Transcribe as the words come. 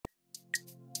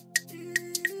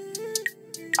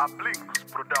A Blinks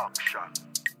production.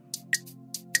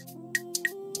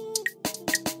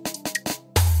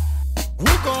 Who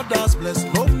God has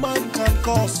blessed, no man can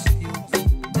curse you.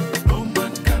 No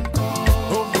man can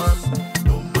cause. No man,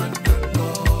 No man can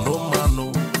cause. no man,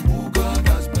 no. Who God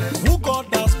has blessed. Who God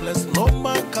has blessed, no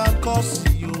man can curse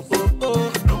you. Oh,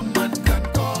 oh. No man can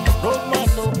cause. No man,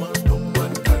 no man, No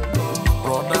man can cause.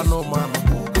 brother, no man.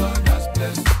 Who God has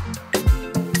blessed.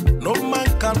 No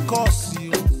man can curse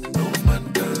you. No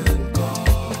man can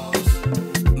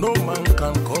cause. No man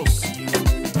can curse you.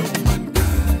 No man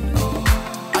can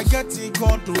cause. I get it,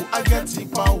 God, oh, I get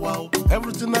it, power. Oh.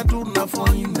 Everything I do now for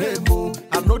Him, neighbor.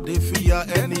 I know they fear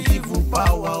any evil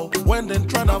power. Oh. When they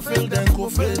try to fail, then go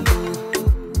fail.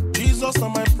 Oh. Jesus is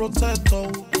my protector.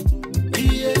 Oh.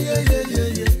 Yeah, yeah, yeah, yeah,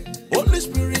 yeah. Holy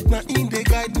Spirit, now in they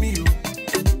guide me.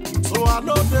 Oh. So I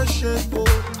know they shake. Oh.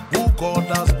 Who God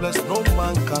has blessed, no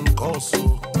man can curse.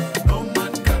 Oh. No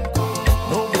man can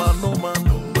cause. No man, no man.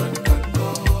 No man can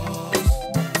cause.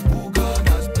 Who God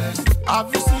has blessed.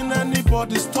 Have you seen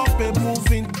anybody stop a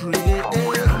moving train? No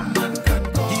man can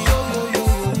cause. Yo, yo, yo,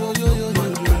 yo, yo, yo, yo,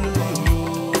 yo, yo,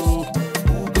 yo.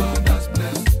 Who God has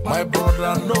blessed. My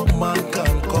brother, no man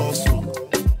can curse you.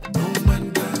 No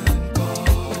man can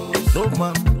cause.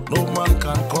 No man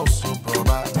can curse you,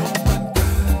 brother. No man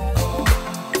can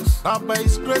cause. Now by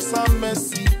His grace and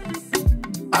mercy,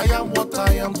 I am what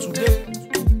I am today.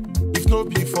 If no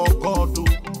be for God, oh,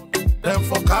 then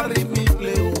for carry me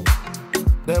play, oh.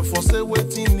 Then for say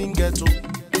waiting in ghetto,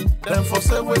 then for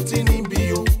say waiting in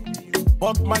bio.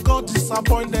 But my God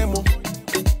disappoint them, oh.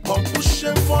 God push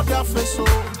them for their face, oh.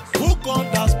 Who God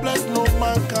has blessed, no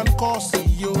man can curse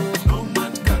you. No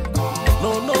man can cause.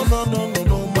 No, no, no, no, no,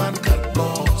 no man can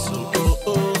curse you. Oh,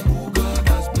 oh. Who God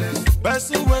has blessed.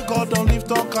 Person where God don't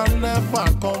lift up can never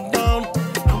come down.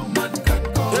 No man can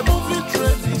The cause. moving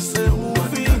trade is a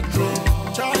moving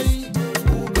trade. Chai,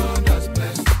 Who God has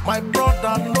blessed. my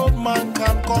brother, no man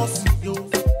can curse you.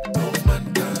 No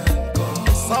man can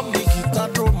cause. Sammy guitar,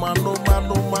 no man can curse.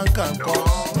 No man can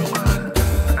cause.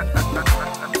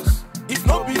 If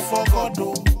not be for God,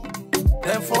 oh,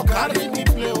 then for carry me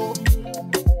play, oh.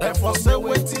 Then for say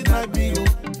waiting I be, oh.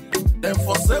 Then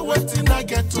for say waiting I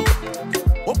get to.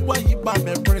 Oh, why you buy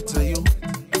me pray to you?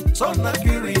 So na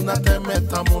kiri na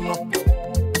temeta mono.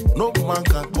 No man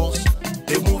can curse.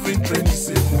 A moving train is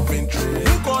a moving train.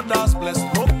 Who God has blessed,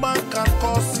 no man can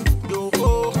curse you.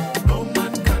 Oh. No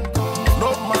man can cause.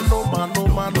 No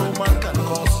man can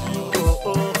curse you. Oh,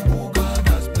 oh. Who God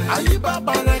has blessed. Ayi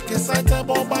baba reke saite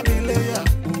boba